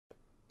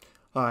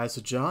Hi, this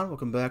is John.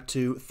 Welcome back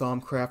to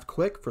Thaumcraft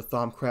Quick for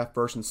Thaumcraft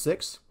version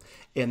 6.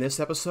 In this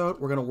episode,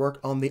 we're going to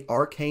work on the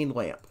Arcane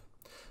Lamp.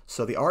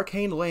 So the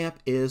Arcane Lamp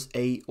is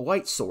a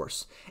light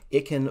source.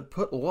 It can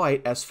put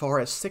light as far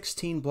as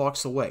 16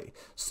 blocks away,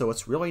 so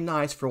it's really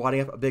nice for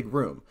lighting up a big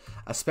room,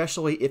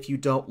 especially if you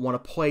don't want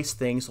to place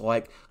things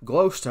like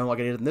glowstone like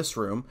I did in this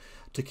room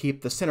to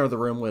keep the center of the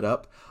room lit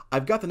up.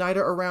 I've got the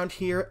niter around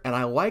here, and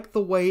I like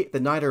the way the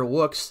niter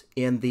looks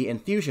in the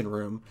infusion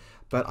room,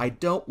 but I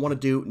don't want to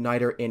do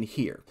niter in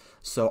here.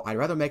 So I'd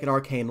rather make an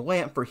arcane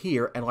lamp for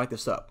here and light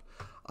this up.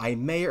 I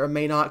may or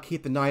may not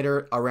keep the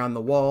niter around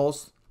the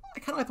walls. I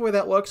kind of like the way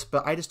that looks,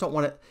 but I just don't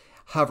want it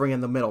hovering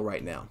in the middle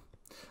right now.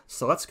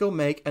 So let's go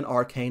make an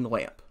arcane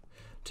lamp.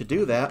 To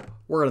do that,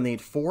 we're going to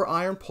need 4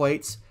 iron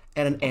plates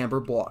and an amber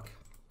block.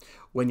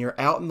 When you're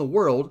out in the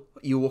world,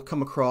 you will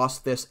come across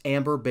this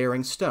amber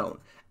bearing stone,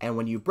 and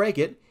when you break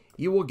it,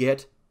 you will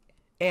get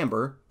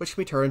amber, which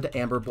can be turned into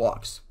amber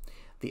blocks.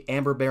 The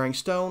amber bearing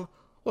stone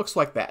looks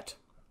like that.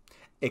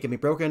 It can be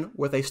broken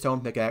with a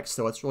stone pickaxe,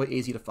 so it's really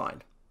easy to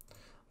find.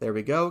 There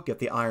we go. Get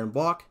the iron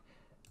block,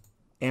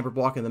 amber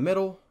block in the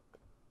middle,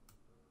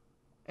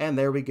 and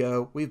there we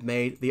go. We've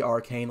made the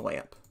arcane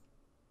lamp.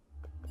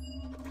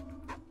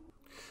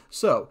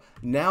 So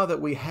now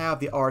that we have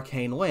the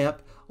arcane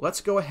lamp,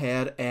 let's go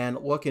ahead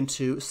and look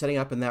into setting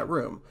up in that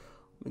room.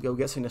 Let me go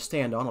get something to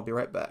stand on. I'll be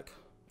right back.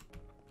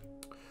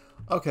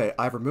 Okay,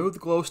 I've removed the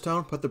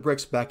glowstone, put the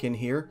bricks back in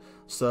here,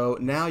 so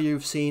now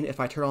you've seen, if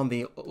I turn on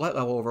the light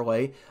level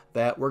overlay,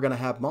 that we're going to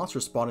have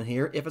monsters spawn in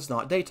here if it's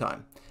not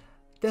daytime.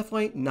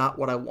 Definitely not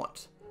what I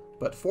want,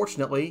 but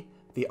fortunately,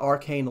 the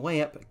arcane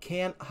lamp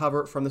can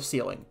hover from the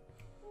ceiling.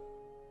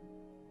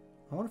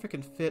 I wonder if it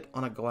can fit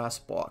on a glass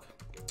block.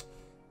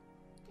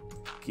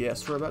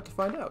 Guess we're about to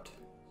find out.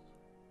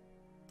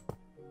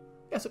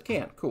 Yes, it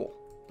can. Cool.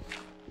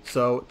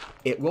 So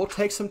it will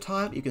take some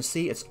time. You can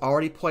see it's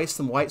already placed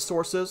some light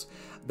sources.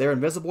 They're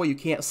invisible, you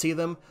can't see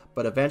them,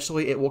 but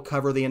eventually it will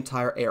cover the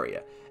entire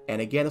area.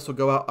 And again, this will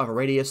go out on a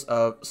radius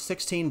of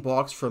 16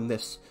 blocks from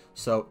this,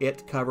 so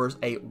it covers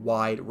a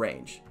wide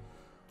range.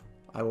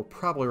 I will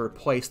probably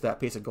replace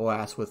that piece of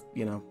glass with,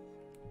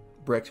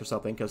 bricks or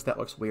something, because that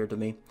looks weird to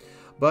me.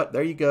 But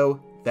there you go,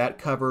 that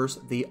covers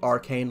the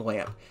arcane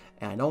lamp.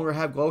 And I no longer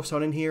have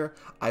glowstone in here.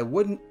 I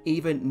wouldn't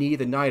even need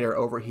the niter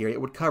over here. It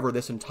would cover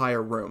this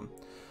entire room.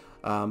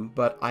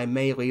 But I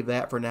may leave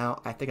that for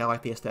now. I think I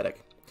like the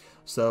aesthetic.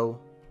 So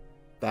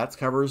that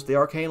covers the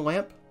arcane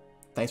lamp.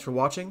 Thanks for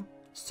watching.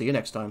 See you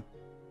next time.